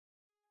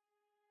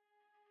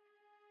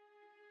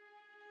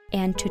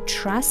and to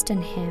trust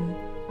in Him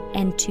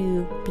and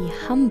to be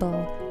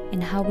humble in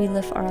how we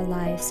live our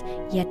lives,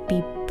 yet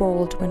be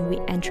bold when we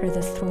enter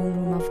the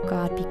throne room of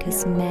God,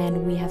 because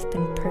man, we have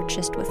been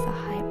purchased with a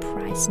high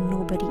price.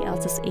 Nobody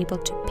else is able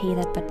to pay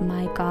that, but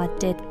my God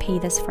did pay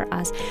this for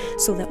us,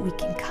 so that we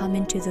can come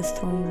into the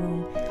throne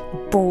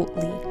room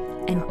boldly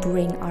and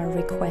bring our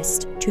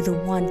request to the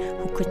one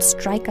who could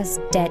strike us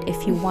dead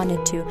if He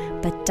wanted to,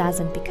 but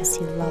doesn't, because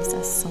He loves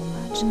us so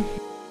much.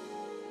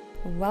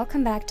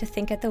 Welcome back to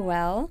Think at the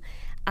Well.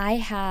 I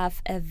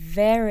have a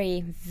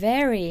very,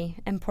 very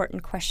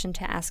important question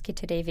to ask you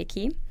today,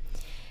 Vicky.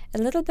 A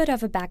little bit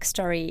of a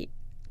backstory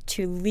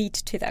to lead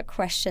to that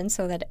question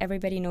so that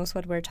everybody knows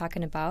what we're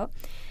talking about.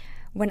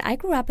 When I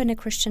grew up in a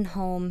Christian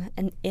home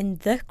and in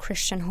the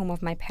Christian home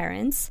of my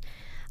parents,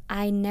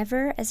 I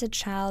never as a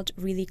child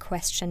really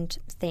questioned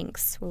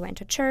things. We went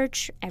to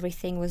church,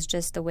 everything was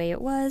just the way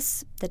it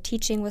was, the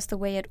teaching was the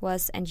way it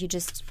was, and you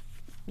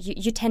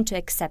tend to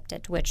accept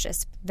it, which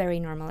is very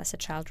normal as a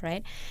child,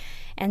 right?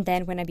 And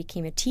then when I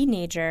became a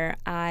teenager,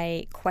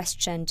 I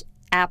questioned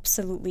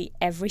absolutely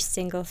every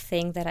single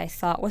thing that I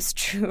thought was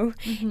true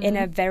in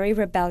a very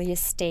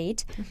rebellious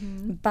state.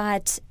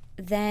 But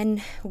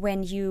then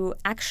when you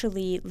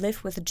actually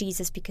live with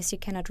Jesus, because you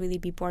cannot really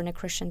be born a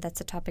Christian, that's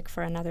a topic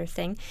for another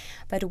thing.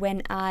 But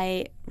when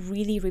I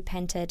really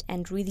repented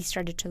and really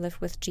started to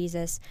live with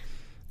Jesus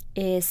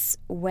is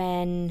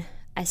when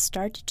I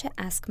started to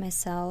ask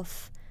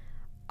myself,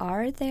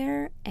 are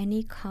there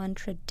any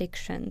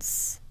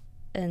contradictions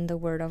in the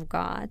Word of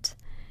God?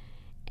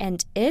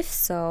 And if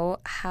so,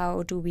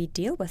 how do we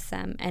deal with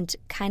them? And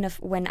kind of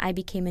when I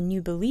became a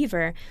new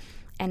believer,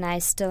 and I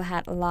still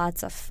had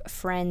lots of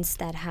friends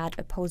that had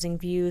opposing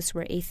views,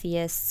 were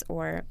atheists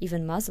or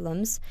even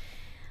Muslims,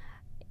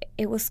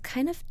 it was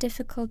kind of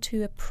difficult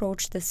to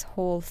approach this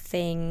whole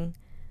thing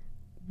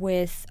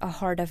with a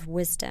heart of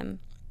wisdom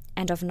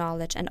and of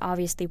knowledge. And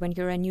obviously, when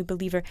you're a new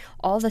believer,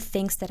 all the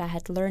things that I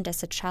had learned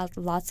as a child,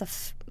 lots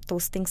of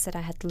those things that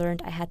I had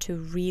learned, I had to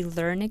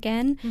relearn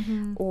again,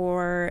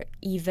 or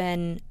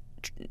even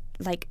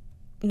like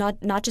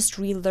not just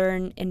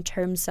relearn in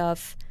terms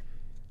of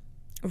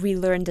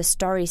relearn the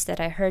stories that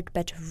I heard,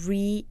 but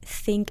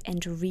rethink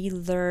and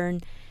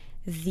relearn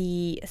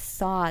the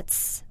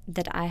thoughts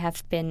that I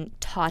have been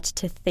taught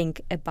to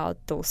think about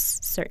those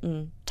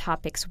certain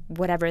topics,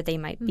 whatever they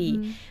might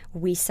be.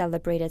 We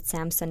celebrated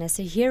Samson as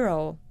a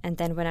hero, and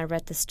then when I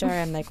read the story,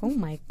 I'm like, oh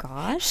my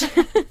gosh.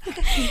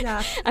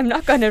 I'm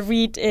not going to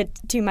read it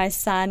to my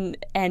son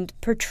and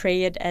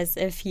portray it as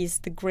if he's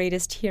the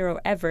greatest hero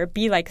ever.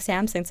 Be like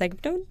Samson. It's like,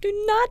 do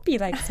not be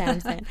like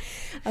Samson.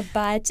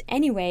 But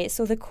anyway,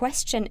 so the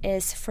question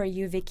is for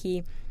you,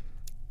 Vicky,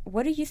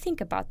 what do you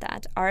think about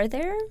that? Are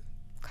there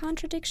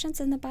contradictions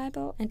in the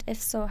Bible? And if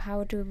so,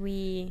 how do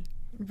we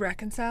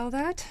reconcile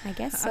that? I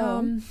guess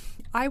so.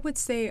 I would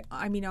say,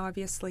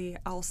 obviously,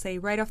 I'll say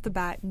right off the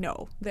bat,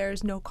 no,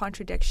 there's no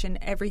contradiction.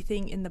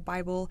 Everything in the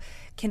Bible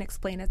can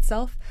explain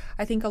itself.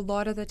 I think a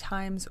lot of the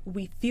times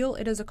we feel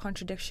it is a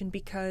contradiction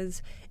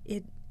because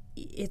it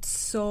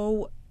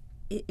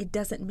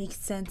doesn't make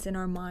sense in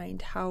our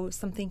mind how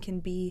something can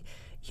be,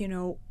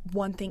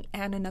 one thing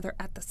and another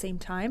at the same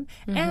time.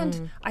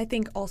 And I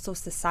think also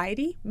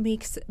society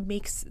makes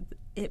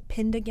it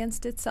pinned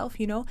against itself,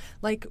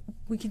 like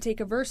we can take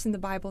a verse in the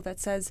Bible that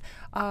says,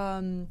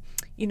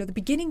 the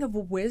beginning of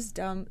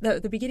wisdom,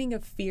 the beginning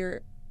of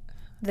fear.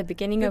 The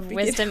beginning of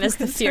wisdom is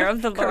the fear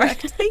of the Lord.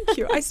 Correct. Thank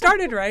you. I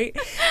started right.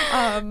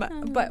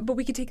 But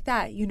we could take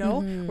that,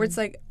 where it's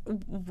like,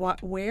 what,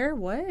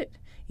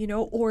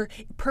 or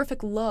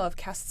perfect love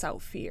casts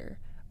out fear.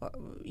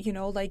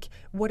 Like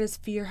what does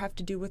fear have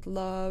to do with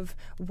love?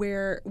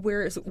 What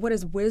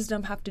does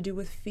wisdom have to do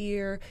with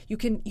fear? You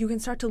can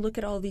start to look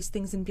at all these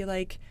things and be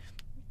like,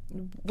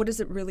 what does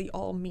it really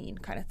all mean,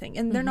 kind of thing.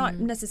 And they're not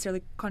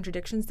necessarily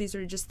contradictions. These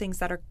are just things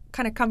that are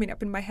kind of coming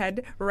up in my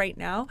head right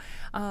now.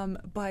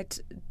 But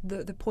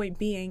the point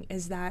being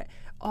is that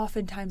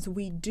oftentimes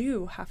we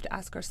do have to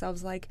ask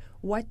ourselves, like,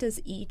 what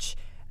does each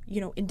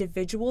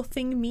individual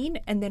thing mean,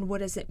 and then what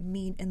does it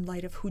mean in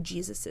light of who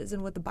Jesus is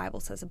and what the Bible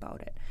says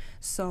about it.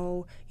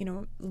 So,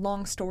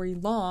 long story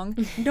long,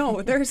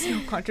 no, there's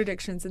no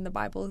contradictions in the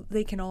Bible.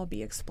 They can all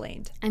be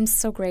explained. I'm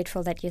so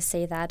grateful that you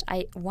say that.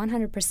 I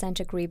 100%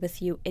 agree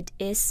with you. It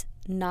is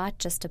not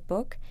just a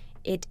book.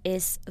 It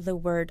is the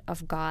Word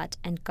of God,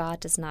 and God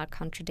does not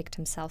contradict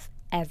Himself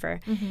ever.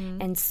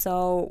 And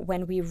so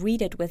when we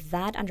read it with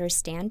that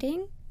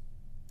understanding,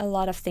 a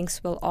lot of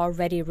things will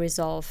already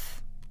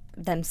resolve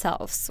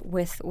themselves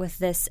with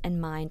this in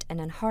mind and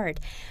in heart.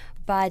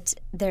 But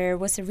there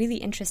was a really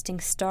interesting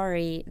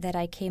story that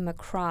I came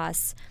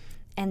across,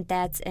 and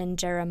that's in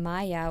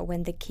Jeremiah,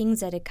 when the king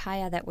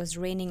Zedekiah that was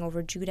reigning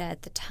over Judah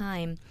at the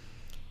time,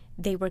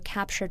 they were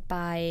captured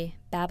by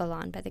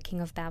Babylon, by the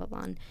king of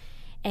Babylon.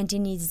 And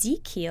in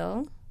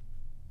Ezekiel,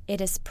 it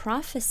is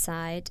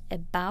prophesied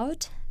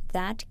about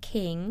that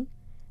king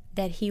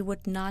that he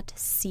would not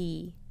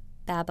see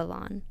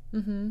Babylon.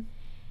 And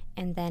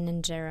then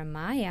in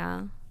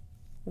Jeremiah,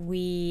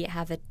 we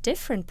have a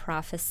different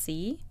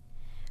prophecy,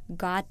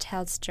 God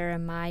tells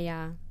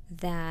Jeremiah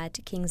that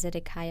King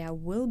Zedekiah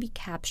will be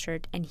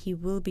captured and he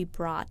will be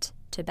brought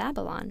to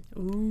Babylon.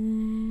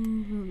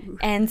 Ooh.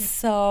 And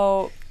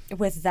so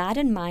with that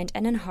in mind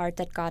and in heart,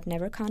 that God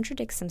never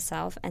contradicts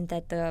himself and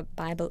that the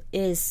Bible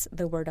is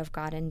the word of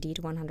God indeed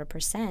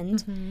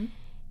 100%,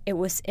 it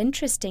was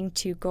interesting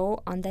to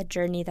go on that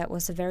journey that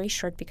was very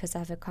short because I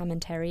have a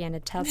commentary and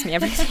it tells me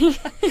everything.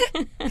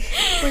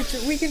 Which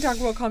we can talk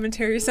about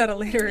commentaries at a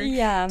later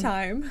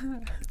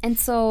time. And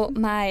so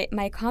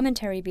my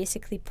commentary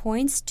basically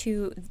points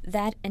to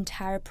that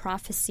entire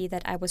prophecy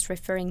that I was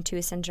referring to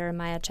is in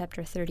Jeremiah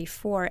chapter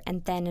 34,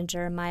 and then in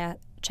Jeremiah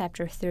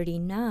chapter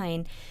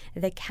 39,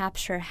 the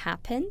capture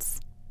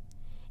happens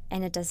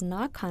and it does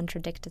not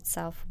contradict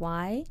itself.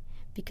 Why?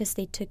 Because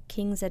they took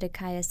King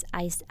Zedekiah's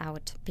eyes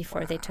out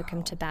before they took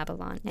him to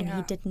Babylon, and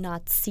he did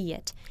not see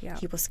it. Yeah.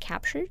 He was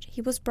captured, he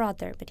was brought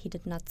there, but he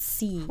did not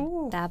see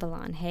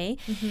Babylon, hey?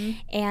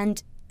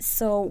 And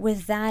so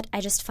with that,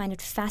 I just find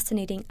it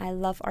fascinating. I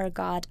love our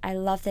God. I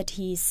love that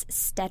he's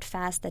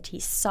steadfast, that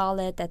he's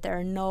solid, that there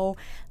are no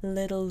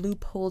little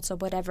loopholes or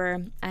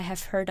whatever. I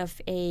have heard of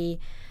a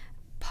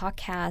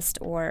podcast,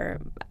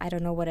 or I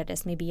don't know what it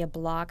is, maybe a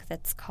blog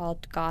that's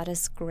called God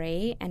is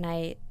Gray, and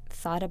I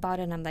thought about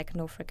it and I'm like,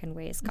 no freaking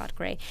way is God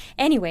gray.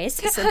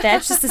 Anyways, so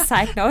that's just a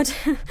side note.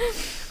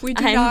 We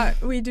do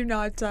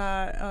not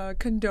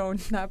condone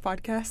that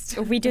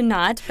podcast. We do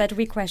not, but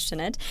we question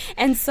it.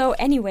 And so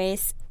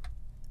anyways,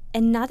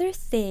 another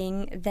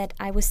thing that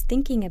I was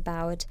thinking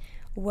about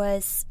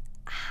was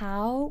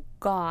how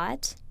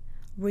God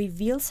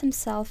reveals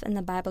himself in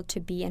the Bible to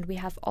be, and we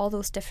have all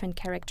those different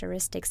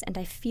characteristics, and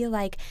I feel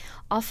like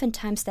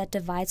oftentimes that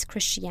divides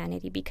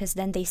Christianity, because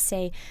then they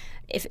say,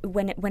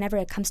 whenever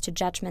it comes to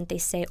judgment, they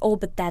say, oh,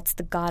 but that's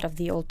the God of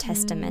the Old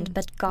Testament,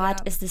 but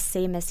God is the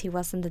same as he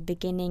was in the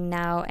beginning,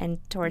 now, and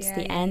towards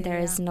the end there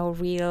is no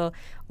real,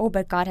 oh,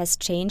 but God has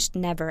changed.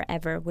 Never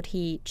ever would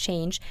he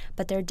change,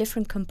 but there are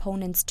different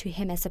components to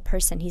him as a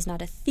person. He's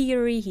not a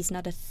theory, he's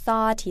not a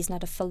thought, he's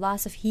not a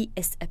philosophy, he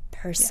is a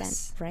person,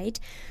 right?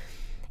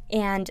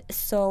 And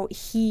so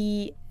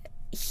he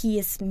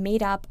is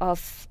made up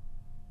of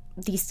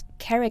these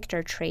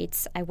character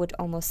traits, I would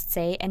almost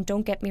say. And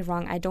don't get me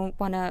wrong, I don't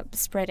want to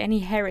spread any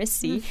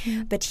heresy,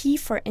 but he,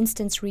 for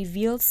instance,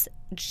 reveals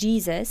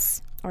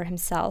Jesus, or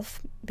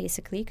himself,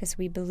 basically, because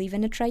we believe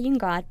in a triune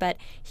God, but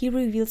he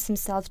reveals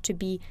himself to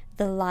be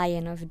the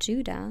Lion of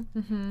Judah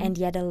and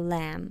yet a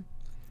lamb.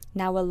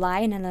 Now, a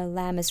lion and a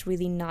lamb is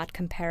really not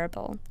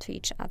comparable to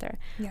each other.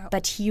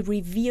 But he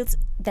reveals,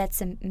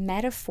 that's a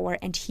metaphor,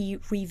 and he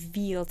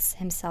reveals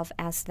himself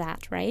as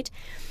that, right?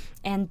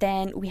 And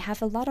then we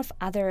have a lot of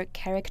other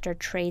character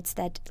traits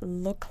that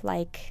look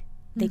like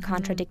they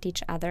contradict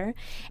each other.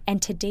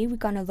 And today we're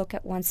going to look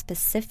at one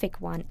specific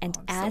one. And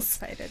as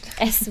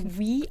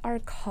we are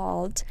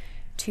called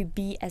to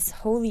be as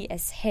holy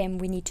as him,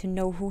 we need to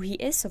know who he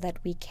is so that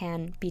we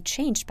can be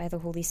changed by the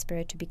Holy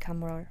Spirit to become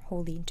more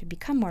holy and to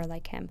become more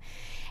like him.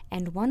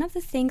 And one of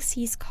the things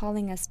he's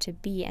calling us to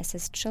be as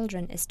his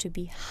children is to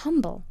be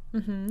humble,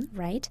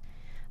 right?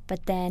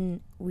 But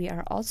then we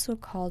are also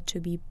called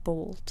to be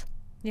bold.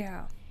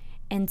 Yeah.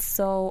 And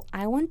so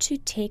I want to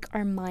take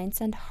our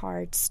minds and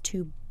hearts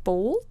to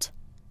bold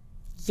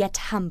yet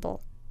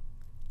humble.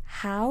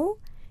 How,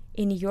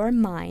 in your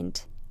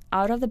mind,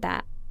 out of the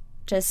bat,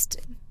 just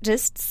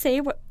say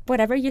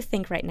whatever you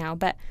think right now,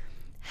 but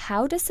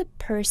how does a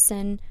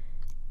person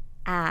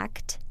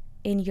act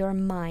in your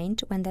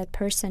mind when that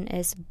person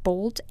is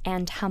bold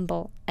and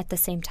humble at the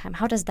same time?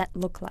 How does that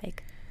look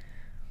like?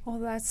 Well,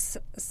 that's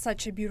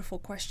such a beautiful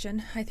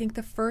question. I think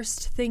the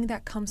first thing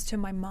that comes to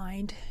my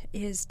mind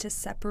is to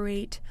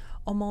separate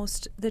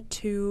almost the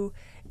two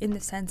in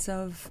the sense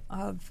of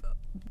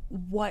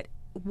what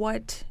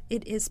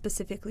it is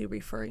specifically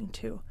referring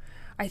to.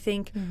 I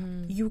think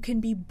you can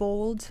be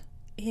bold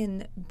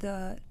in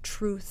the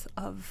truth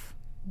of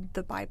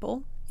the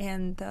Bible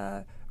and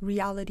the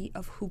reality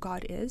of who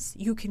God is.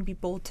 You can be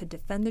bold to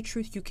defend the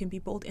truth. You can be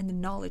bold in the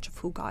knowledge of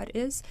who God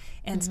is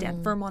and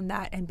stand firm on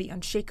that and be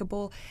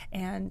unshakable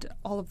and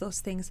all of those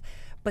things.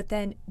 But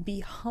then be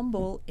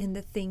humble in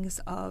the things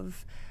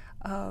of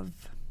I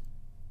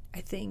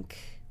think,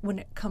 when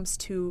it comes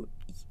to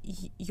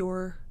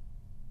your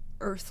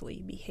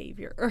earthly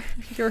behavior, or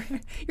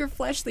your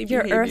fleshly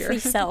behavior, your earthly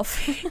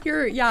self,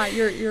 your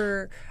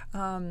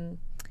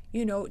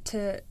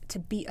to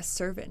be a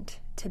servant,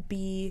 to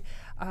be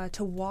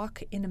to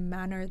walk in a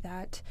manner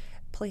that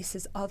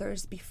places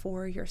others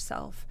before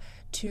yourself,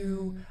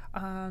 to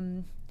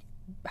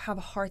have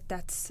a heart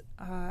that's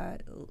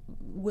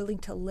willing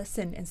to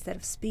listen instead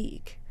of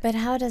speak. But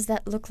how does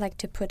that look like,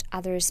 to put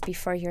others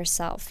before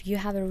yourself? You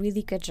have a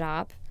really good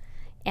job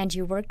and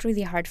you worked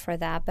really hard for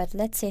that, but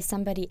let's say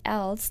somebody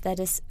else that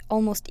is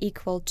almost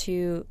equal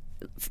to,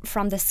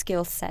 from the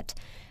skill set,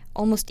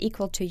 almost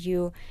equal to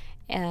you,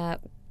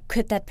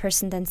 could that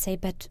person then say,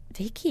 but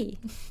Vicky,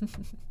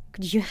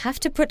 you have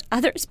to put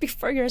others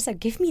before yourself.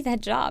 Give me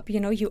that job.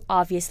 You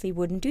obviously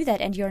wouldn't do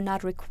that, and you're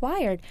not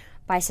required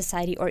by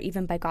society or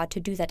even by God to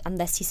do that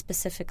unless he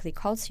specifically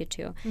calls you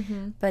to.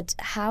 But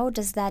how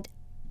does that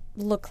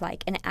look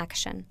like in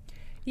action?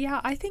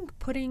 Yeah, I think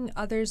putting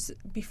others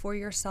before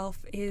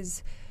yourself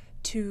is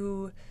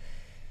to,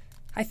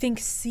 I think,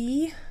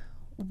 see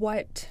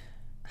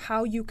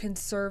how you can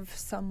serve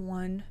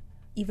someone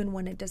even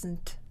when it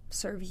doesn't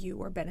serve you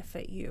or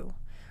benefit you.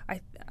 I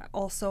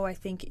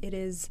think it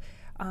is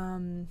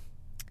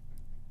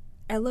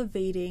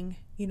elevating,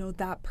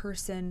 that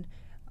person,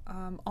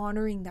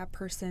 honoring that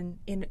person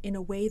in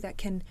a way that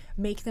can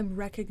make them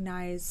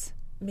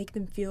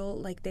feel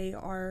like they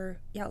are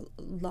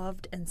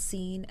loved and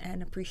seen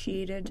and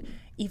appreciated,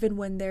 even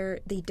when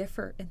they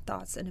differ in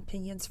thoughts and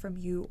opinions from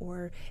you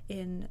or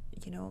in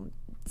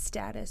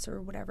status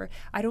or whatever.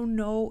 I don't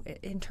know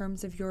in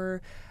terms of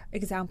your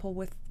example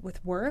with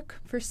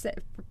work per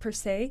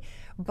se,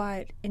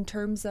 but in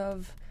terms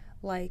of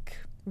like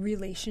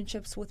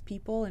relationships with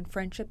people and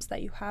friendships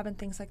that you have and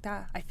things like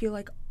that, I feel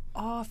like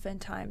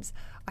oftentimes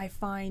I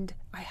find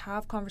I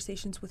have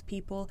conversations with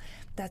people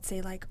that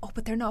say like, oh,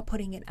 but they're not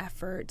putting in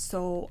effort,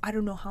 so I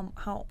don't know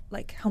how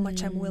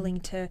much I'm willing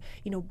to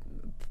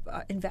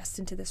invest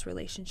into this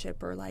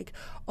relationship, or like,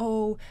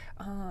 oh,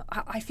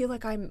 I feel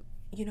like I'm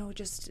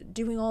just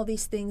doing all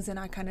these things, and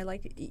I kind of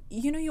like,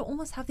 you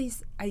almost have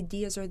these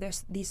ideas or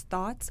these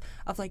thoughts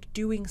of like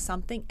doing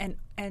something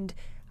and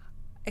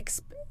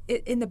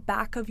in the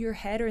back of your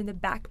head or in the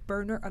back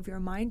burner of your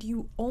mind,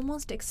 you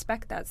almost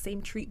expect that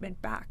same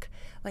treatment back.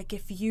 Like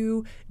if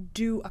you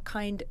do a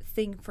kind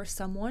thing for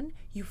someone,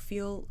 you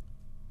feel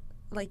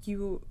like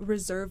you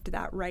reserved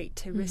that right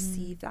to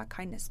receive that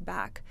kindness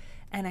back.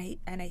 And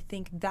I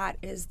think that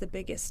is the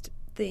biggest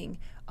thing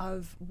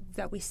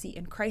that we see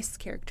in Christ's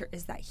character,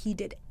 is that he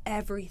did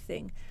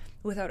everything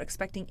without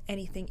expecting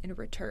anything in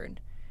return.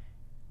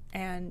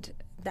 And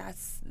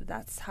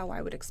that's how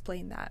I would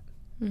explain that.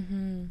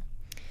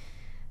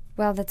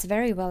 Well, that's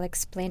very well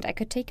explained. I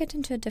could take it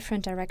into a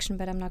different direction,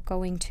 but I'm not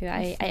going to.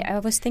 I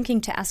was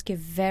thinking to ask you a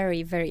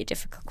very, very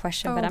difficult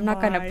question, but I'm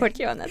not going to put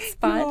you on that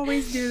spot. You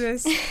always do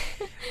this.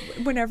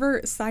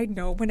 Side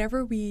note,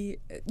 whenever we,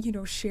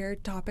 share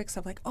topics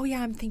of like, oh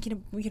yeah, I'm thinking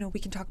of, we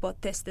can talk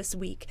about this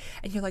week.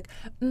 And you're like,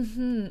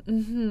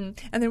 And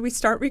then we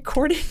start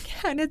recording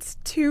and it's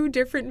two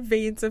different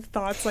veins of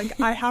thoughts. Like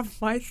I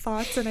have my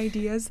thoughts and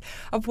ideas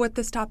of what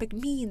this topic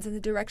means and the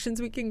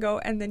directions we can go.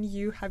 And then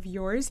you have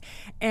yours.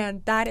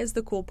 And that is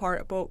the cool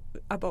part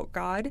about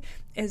God,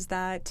 is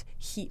that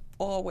he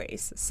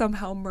always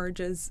somehow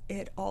merges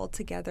it all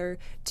together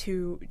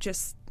to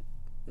just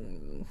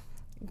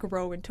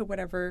grow into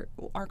whatever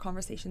our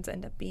conversations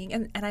end up being.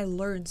 And I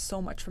learned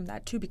so much from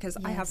that too, because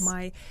I have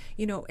my,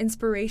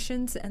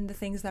 inspirations and the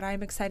things that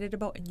I'm excited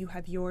about, and you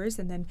have yours,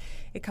 and then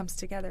it comes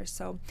together.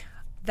 So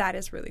that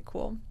is really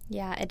cool.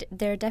 Yeah,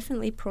 there are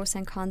definitely pros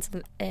and cons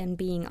in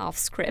being off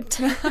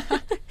script.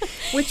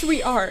 Which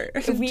we are.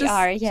 We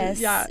are, yes.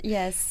 Yeah.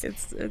 Yes.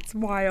 It's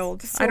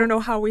wild. So, I don't know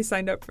how we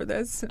signed up for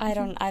this. I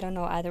don't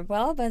know either.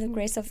 Well, by the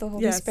grace of the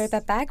Holy Spirit.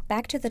 But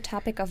back to the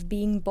topic of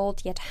being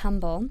bold yet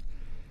humble.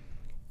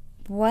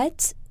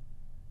 What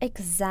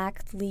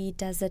exactly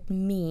does it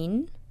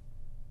mean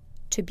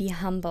to be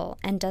humble?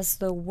 And does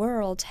the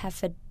world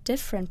have a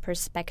different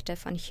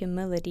perspective on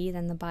humility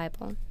than the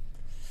Bible?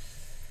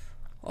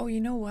 Oh,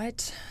 you know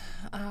what?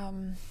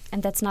 And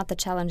that's not the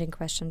challenging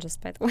question,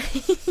 just by the way.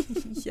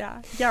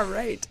 Yeah,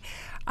 right.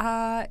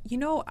 I'll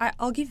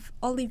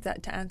leave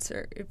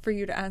that for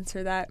you to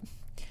answer that,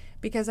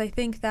 because I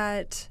think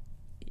that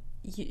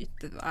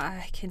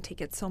I can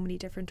take it so many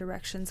different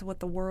directions.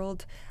 What the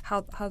world,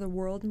 how the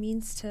world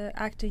means to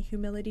act in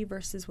humility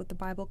versus what the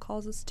Bible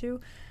calls us to.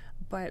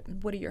 But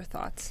what are your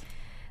thoughts?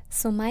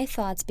 So my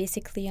thoughts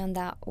basically on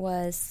that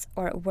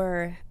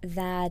were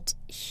that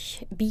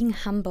being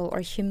humble or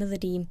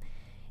humility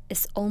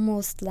is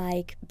almost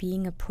like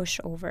being a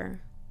pushover.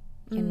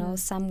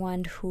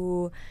 Someone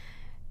who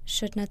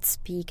should not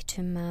speak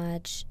too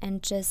much,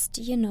 and just,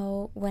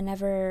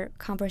 whenever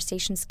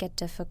conversations get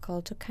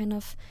difficult, to kind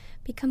of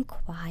become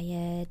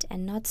quiet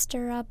and not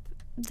stir up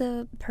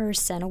the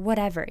person or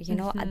whatever.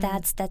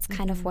 That's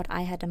kind of what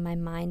I had in my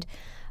mind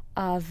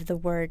of the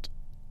word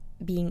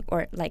being,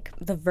 or like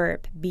the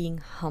verb being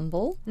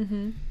humble.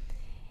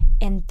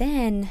 And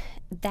then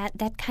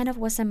that kind of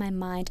was in my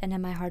mind and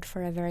in my heart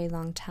for a very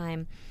long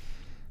time.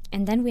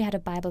 And then we had a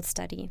Bible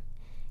study,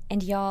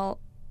 and y'all,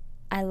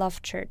 I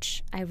love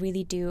church. I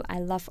really do. I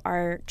love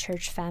our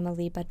church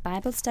family, but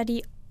Bible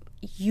study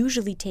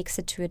usually takes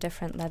it to a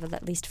different level.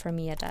 At least for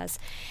me it does.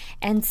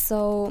 And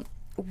so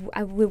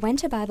we went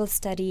to Bible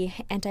study,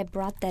 and I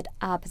brought that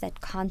up,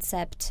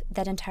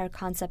 that entire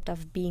concept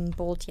of being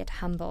bold yet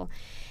humble.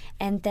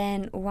 And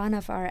then one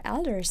of our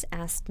elders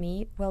asked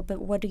me, well,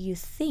 but what do you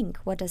think?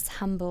 What does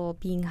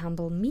being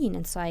humble mean?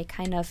 And so I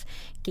kind of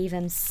gave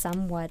him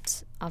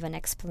somewhat of an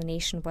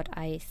explanation what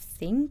I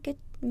think it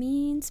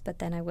means, but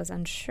then I was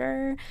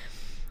unsure.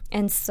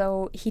 And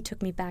so he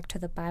took me back to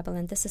the Bible,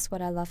 and this is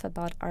what I love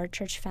about our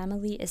church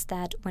family, is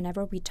that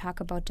whenever we talk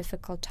about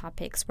difficult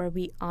topics where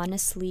we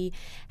honestly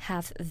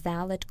have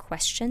valid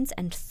questions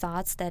and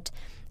thoughts that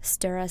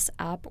stir us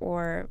up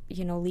or,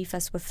 leave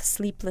us with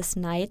sleepless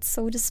nights,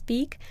 so to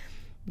speak,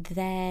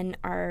 then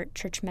our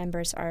church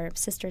members, our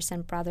sisters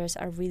and brothers,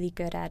 are really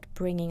good at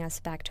bringing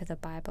us back to the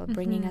Bible,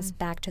 bringing us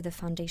back to the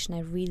foundation. I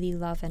really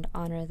love and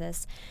honor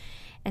this.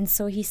 And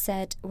so he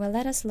said, well,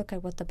 let us look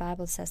at what the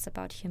Bible says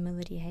about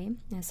humility, hey?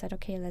 And I said,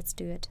 okay, let's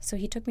do it. So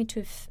he took me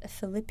to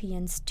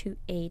Philippians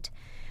 2:8,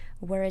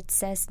 where it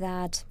says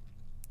that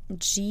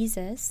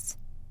Jesus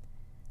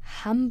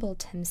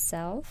humbled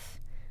himself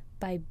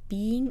by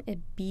being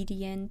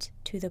obedient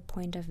to the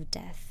point of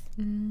death.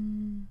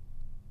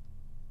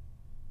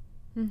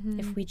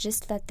 If we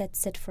just let that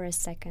sit for a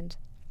second.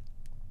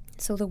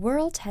 So the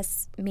world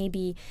has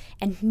maybe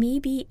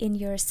in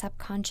your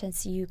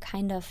subconscious you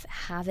kind of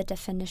have a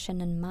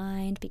definition in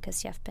mind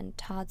because you have been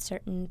taught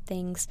certain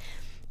things,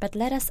 but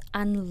let us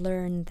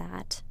unlearn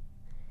that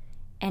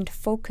and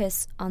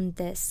focus on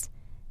this,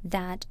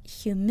 that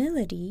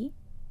humility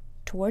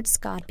towards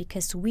God,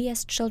 because we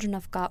as children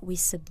of God, we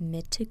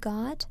submit to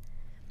God,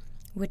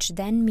 which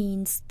then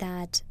means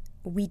that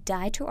we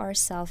die to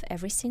ourselves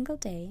every single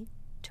day,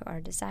 to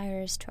our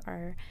desires, to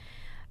our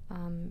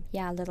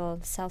little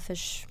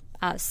selfish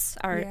us,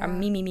 our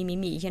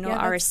me,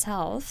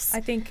 ourselves.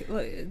 I think,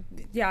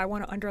 I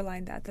want to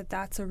underline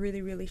that's a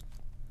really, really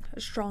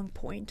strong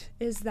point,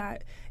 is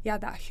that,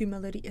 that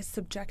humility is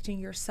subjecting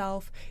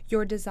yourself,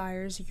 your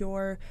desires,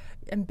 your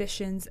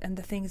ambitions, and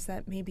the things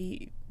that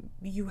maybe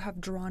you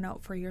have drawn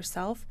out for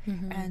yourself,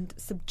 and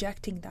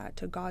subjecting that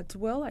to God's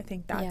will. I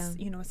think that's,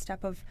 a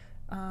step of,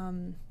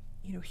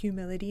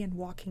 humility and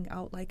walking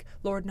out like,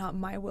 Lord, not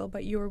my will,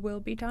 but your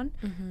will be done.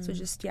 So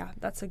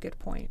that's a good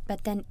point.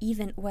 But then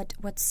even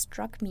what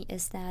struck me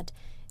is that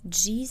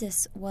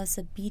Jesus was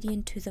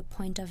obedient to the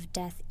point of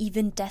death,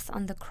 even death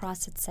on the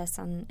cross, it says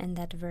in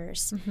that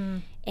verse.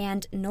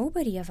 And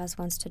nobody of us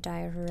wants to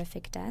die a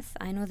horrific death.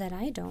 I know that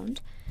I don't.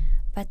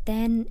 But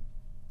then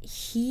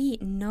he,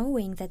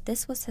 knowing that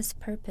this was his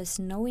purpose,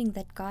 knowing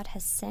that God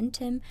has sent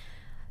him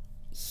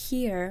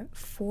here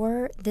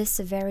for this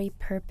very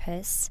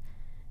purpose,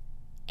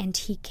 and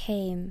he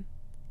came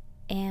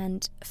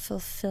and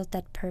fulfilled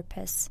that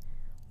purpose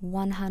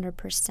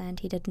 100%.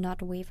 He did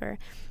not waver.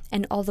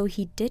 And although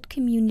he did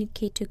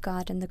communicate to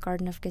God in the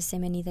Garden of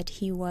Gethsemane that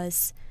he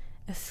was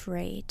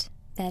afraid,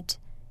 that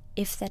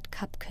if that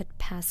cup could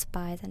pass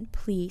by, then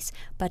please,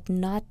 but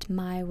not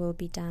my will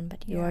be done,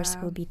 but yours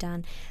will be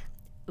done.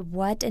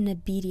 What an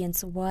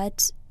obedience,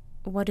 what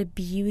a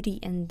beauty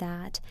in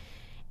that.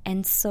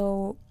 And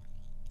so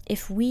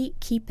if we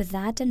keep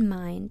that in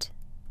mind,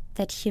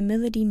 that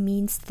humility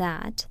means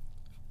that,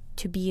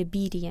 to be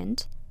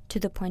obedient to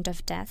the point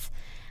of death,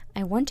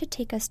 I want to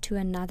take us to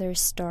another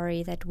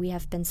story that we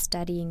have been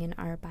studying in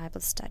our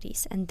Bible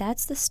studies, and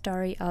that's the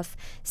story of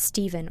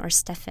Stephen, or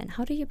Stephen.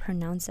 How do you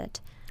pronounce it?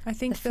 I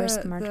think the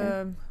first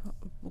martyr.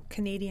 The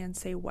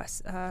Canadians say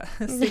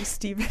say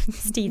Stephen.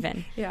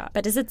 Stephen. Yeah.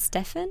 But is it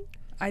Stefan?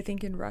 I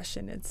think in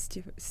Russian it's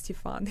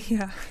Stefan.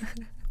 Yeah.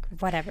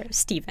 Whatever.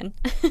 Stephen.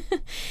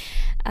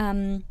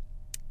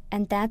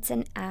 And that's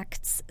in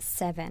Acts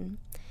 7.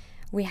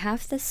 We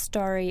have the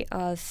story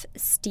of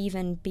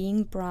Stephen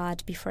being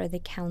brought before the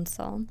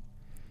council.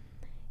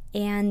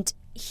 And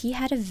he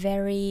had a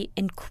very,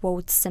 in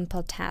quotes,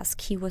 simple task.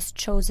 He was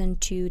chosen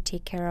to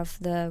take care of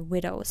the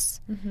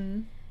widows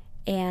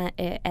and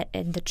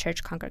in the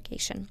church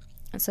congregation.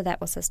 And so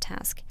that was his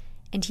task.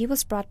 And he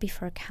was brought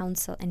before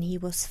council, and he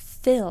was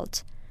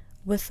filled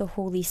with the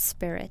Holy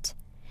Spirit.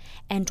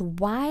 And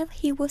while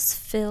he was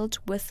filled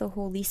with the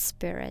Holy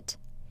Spirit,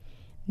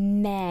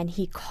 man,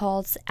 he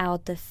calls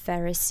out the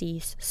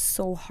Pharisees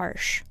so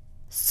harsh,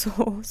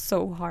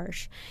 so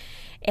harsh.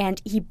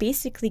 And he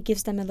basically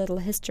gives them a little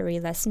history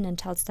lesson and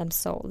tells them,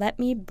 so let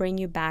me bring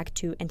you back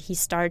to, and he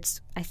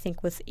starts, I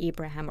think, with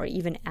Abraham or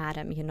even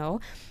Adam,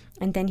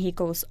 and then he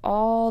goes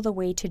all the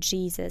way to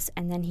Jesus,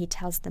 and then he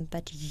tells them,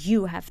 but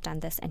you have done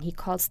this, and he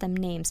calls them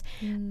names.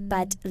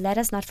 But let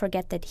us not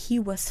forget that he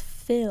was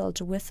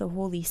filled with the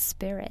Holy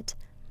Spirit.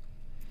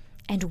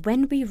 And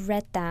when we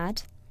read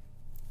that,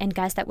 and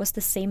guys, that was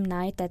the same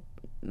night that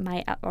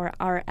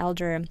our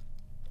elder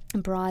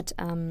brought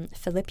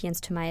Philippians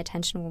to my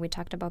attention when we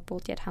talked about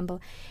bold yet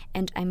humble.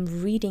 And I'm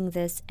reading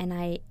this, and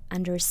I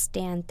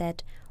understand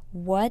that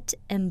what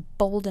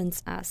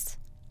emboldens us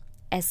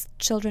as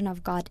children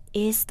of God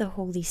is the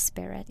Holy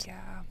Spirit.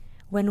 Yeah.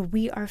 When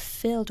we are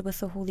filled with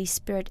the Holy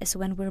Spirit is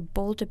when we're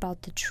bold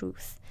about the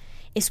truth,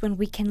 is when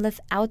we can live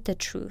out the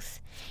truth,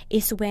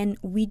 is when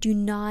we do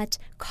not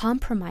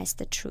compromise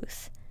the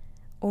truth.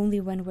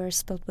 Only when we're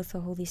filled with the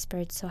Holy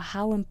Spirit. So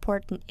how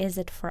important is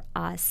it for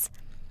us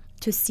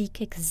to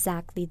seek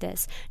exactly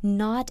this,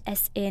 not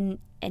as in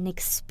an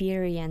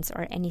experience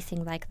or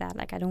anything like that.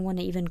 Like, I don't want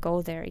to even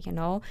go there,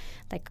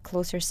 like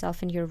close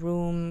yourself in your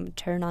room,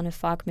 turn on a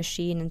fog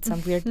machine and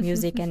some weird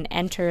music and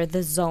enter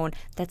the zone.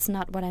 That's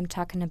not what I'm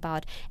talking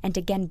about. And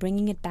again,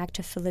 bringing it back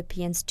to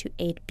Philippians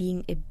 2:8,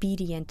 being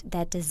obedient,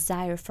 that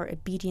desire for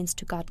obedience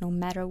to God no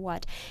matter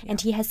what. Yeah.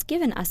 And he has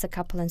given us a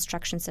couple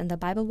instructions in the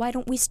Bible. Why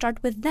don't we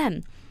start with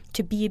them?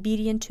 To be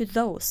obedient to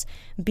those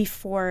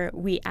before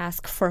we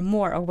ask for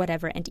more or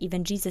whatever. And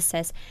even Jesus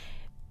says,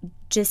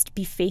 just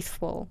be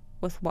faithful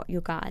with what you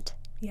got.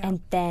 Yeah.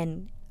 And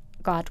then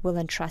God will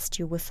entrust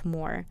you with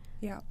more.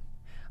 Yeah.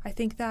 I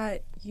think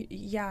that,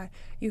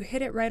 you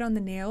hit it right on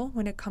the nail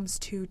when it comes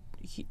to,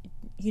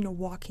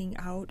 walking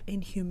out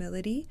in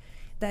humility,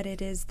 that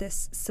it is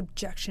this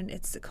subjection.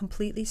 It's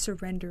completely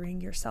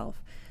surrendering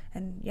yourself.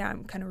 And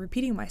I'm kind of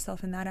repeating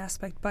myself in that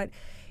aspect. But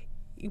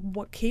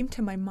what came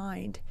to my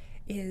mind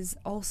is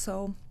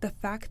also the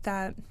fact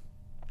that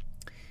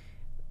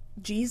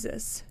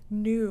Jesus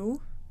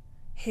knew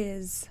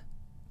his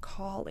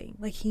calling.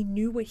 Like, he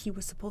knew what he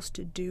was supposed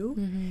to do.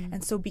 Mm-hmm.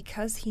 And so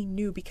because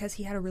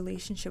he had a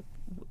relationship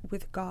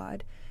with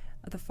God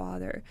the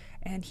Father,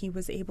 and he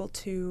was able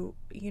to,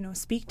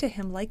 speak to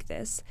him like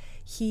this,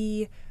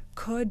 he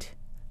could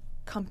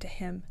come to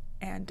him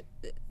and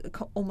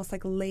almost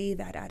like lay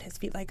that at his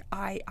feet. Like,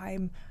 I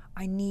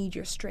need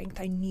your strength.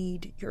 I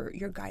need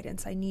your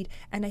guidance.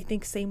 And I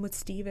think same with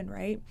Stephen,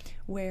 right?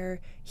 Where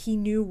he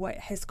knew what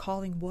his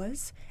calling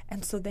was.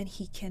 And so then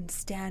he can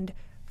stand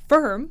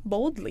firm,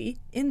 boldly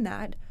in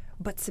that,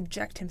 but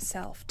subject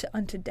himself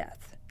unto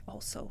death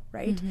also,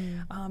 right?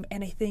 Mm-hmm.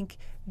 And I think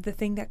the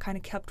thing that kind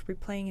of kept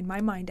replaying in my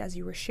mind as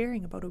you were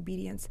sharing about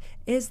obedience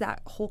is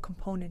that whole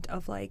component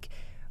of, like,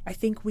 I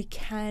think we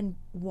can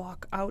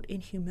walk out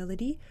in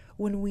humility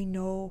when we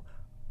know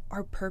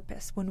our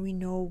purpose, when we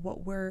know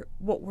what we're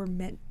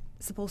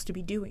supposed to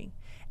be doing.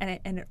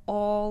 And it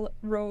all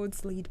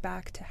roads lead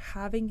back to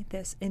having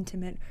this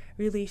intimate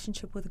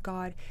relationship with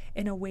God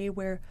in a way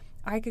where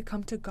I could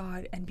come to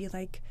God and be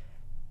like,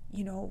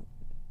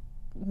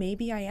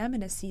 maybe I am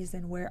in a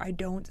season where I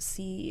don't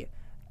see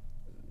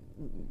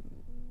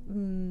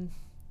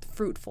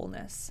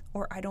fruitfulness,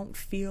 or I don't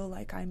feel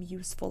like I'm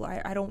useful.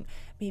 I don't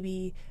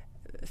maybe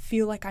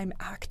feel like I'm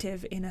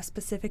active in a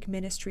specific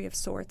ministry of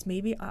sorts.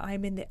 Maybe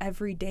I'm in the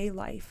everyday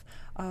life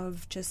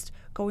of just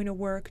going to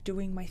work,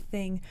 doing my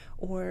thing,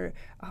 or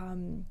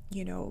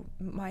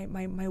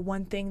my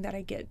one thing that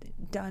I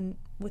get done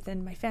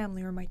within my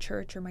family or my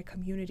church or my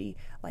community.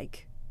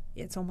 Like,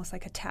 it's almost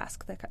like a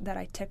task that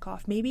I tick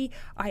off. Maybe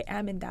I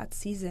am in that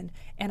season,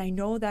 and I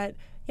know that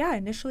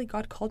initially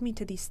God called me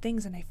to these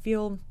things, and I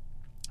feel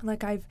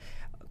like I've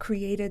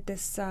created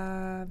this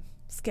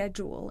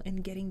schedule in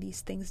getting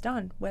these things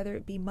done, whether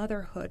it be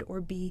motherhood or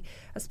be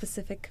a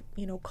specific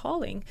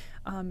calling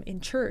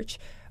in church.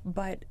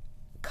 But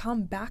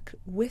come back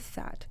with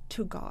that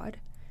to God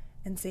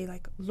and say,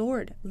 like,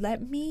 Lord,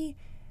 let me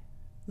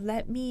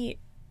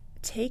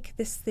take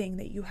this thing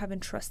that you have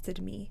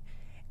entrusted me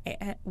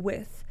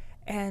with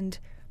and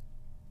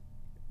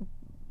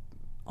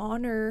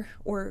honor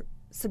or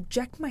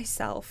subject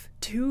myself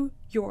to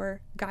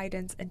your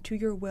guidance and to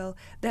your will,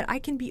 that I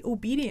can be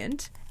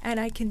obedient and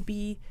I can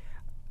be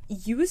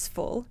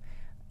useful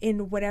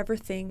in whatever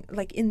thing,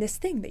 like in this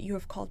thing that you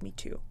have called me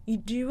to.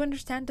 Do you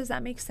understand? Does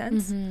that make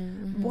sense?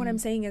 Mm-hmm, mm-hmm. What I'm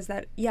saying is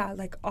that,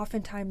 like,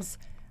 oftentimes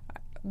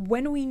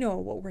when we know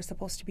what we're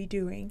supposed to be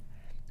doing,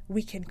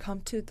 we can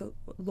come to the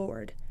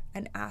Lord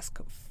and ask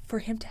for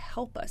him to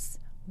help us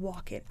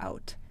walk it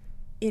out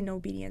in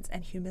obedience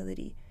and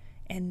humility,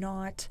 and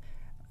not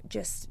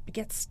just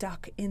get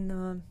stuck in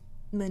the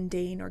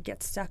mundane or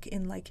get stuck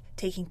in, like,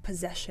 taking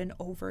possession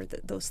over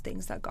those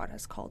things that God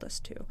has called us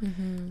to.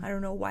 Mm-hmm. I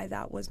don't know why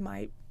that was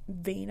my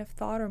vein of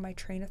thought or my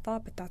train of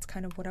thought, but that's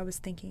kind of what I was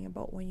thinking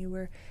about when you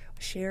were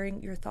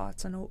sharing your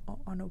thoughts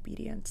on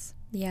obedience.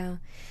 Yeah.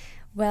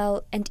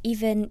 Well, and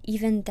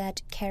even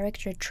that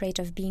character trait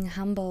of being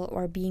humble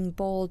or being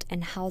bold,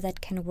 and how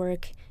that can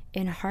work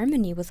in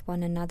harmony with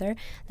one another,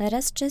 let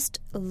us just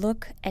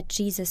look at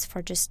Jesus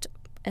for just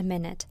a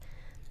minute.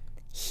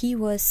 He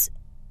was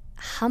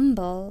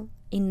humble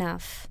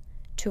enough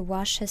to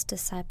wash his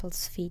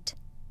disciples' feet,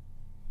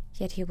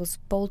 yet he was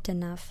bold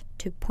enough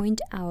to point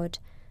out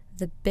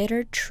the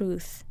bitter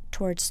truth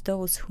towards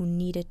those who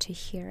needed to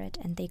hear it,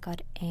 and they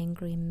got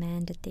angry.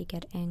 Man, did they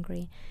get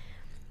angry.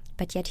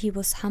 But yet he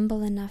was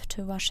humble enough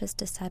to wash his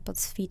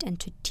disciples' feet and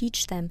to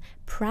teach them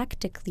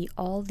practically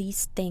all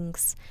these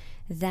things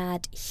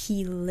that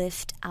he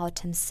lived out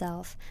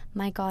himself.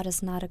 My God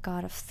is not a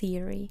God of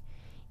theory.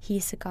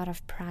 He's a God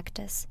of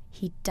practice.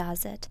 He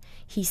does it.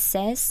 He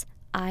says,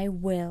 I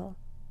will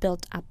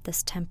build up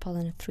this temple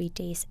in 3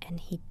 days, and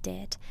he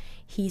did.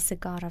 He's a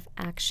God of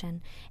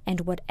action.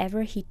 And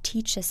whatever he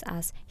teaches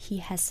us, he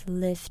has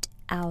lived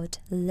out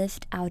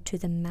to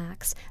the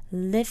max,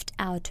 lived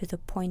out to the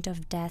point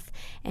of death.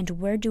 And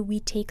where do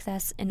we take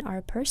this in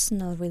our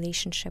personal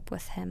relationship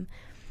with him?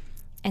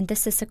 And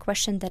this is a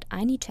question that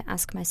I need to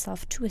ask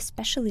myself too,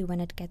 especially when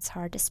it gets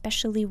hard,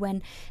 especially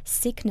when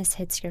sickness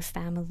hits your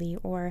family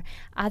or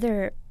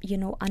other,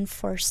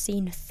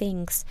 unforeseen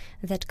things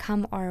that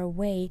come our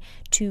way,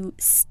 to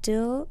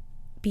still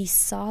be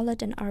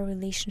solid in our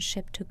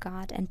relationship to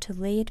God and to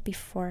lay it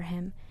before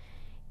Him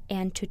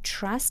and to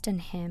trust in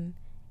Him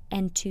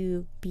and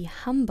to be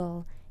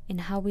humble in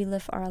how we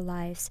live our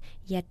lives,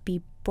 yet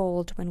be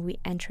bold when we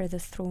enter the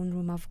throne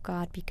room of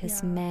God,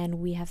 because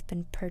we have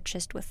been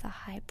purchased with a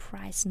high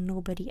price.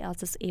 Nobody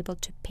else is able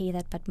to pay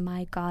that, but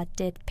my God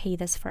did pay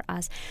this for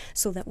us,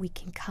 so that we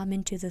can come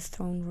into the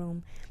throne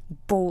room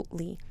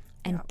boldly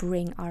and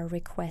bring our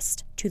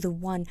request to the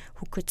one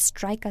who could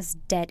strike us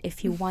dead if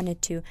He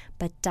wanted to,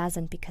 but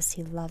doesn't, because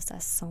He loves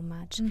us so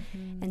much.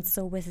 And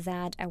so with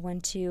that, I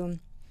want to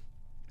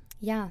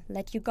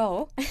let you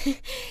go.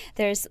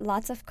 There's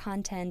lots of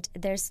content.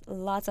 There's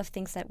lots of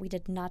things that we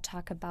did not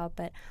talk about,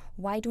 but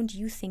why don't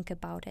you think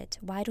about it?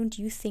 Why don't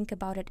you think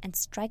about it and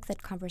strike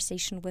that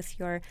conversation with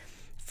your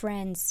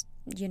friends,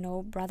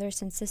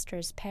 brothers and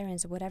sisters,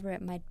 parents, whatever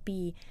it might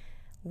be?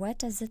 What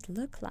does it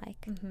look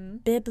like,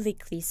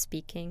 biblically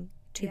speaking,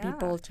 to be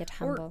bold yet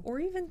humble? Or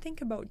even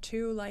think about,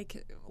 too,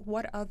 like,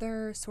 what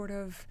other sort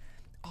of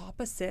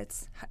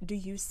opposites do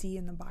you see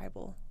in the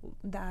Bible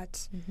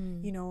that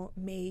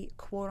may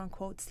quote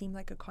unquote seem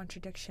like a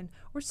contradiction,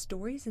 or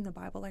stories in the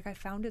Bible? Like, I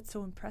found it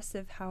so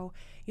impressive how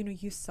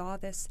you saw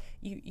this,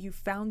 you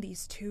found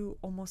these two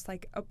almost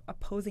like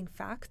opposing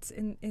facts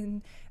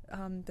in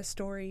the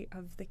story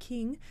of the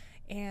king,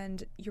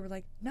 and you were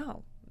like,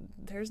 no,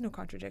 there's no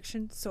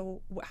contradiction,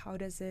 so how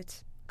does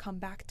it come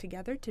back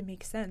together to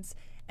make sense?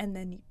 And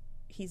then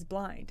he's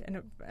blind,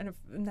 and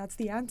that's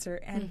the answer.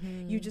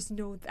 And you just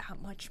know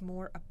that much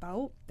more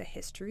about the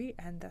history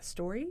and the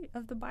story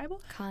of the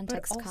Bible.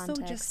 Context, but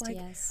also just like,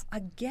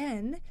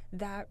 again,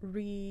 that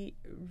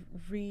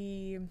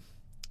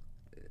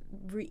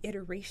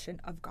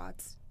reiteration of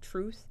God's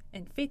truth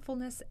and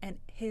faithfulness and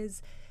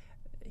His,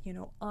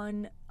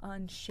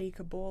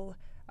 unshakable,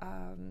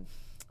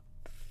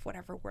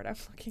 whatever word I'm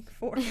looking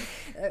for,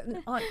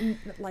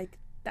 like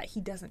that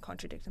He doesn't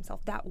contradict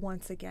Himself. That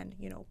once again,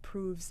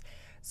 proves.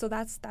 So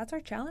that's our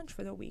challenge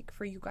for the week,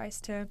 for you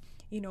guys to,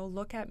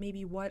 look at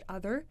maybe what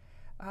other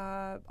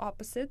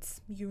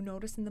opposites you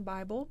notice in the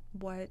Bible,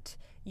 what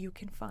you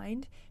can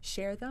find,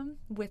 share them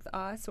with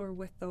us or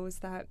with those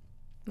that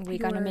we're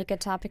going to make a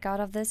topic out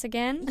of this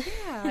again.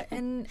 Yeah,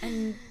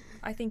 and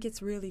I think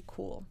it's really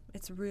cool.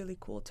 It's really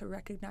cool to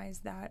recognize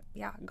that,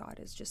 God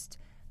is just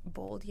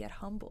bold yet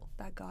humble,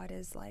 that God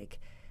is like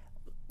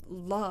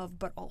love,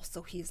 but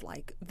also He's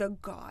like the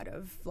God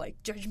of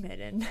like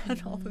judgment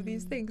and all of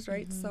these things,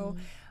 right? So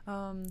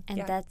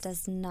that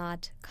does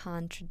not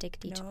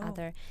contradict each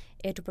other.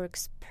 It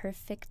works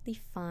perfectly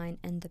fine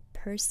in the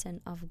person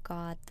of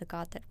God, the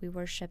God that we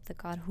worship, the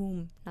God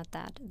whom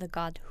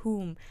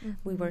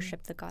we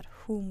worship, the God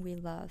whom we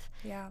love,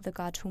 the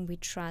God whom we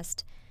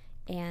trust.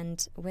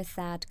 And with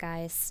that,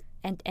 guys,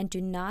 and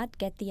do not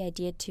get the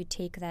idea to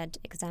take that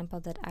example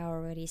that I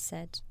already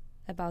said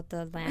about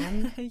the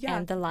lamb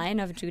and the Lion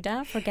of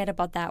Judah. Forget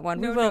about that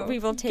one. We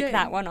will take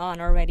that one on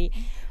already.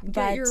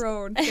 Get your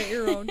own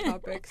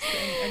topics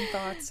and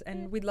thoughts,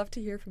 and we'd love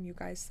to hear from you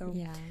guys. So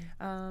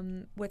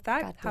with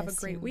that, have a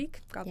great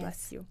week. God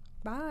bless you.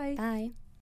 Bye.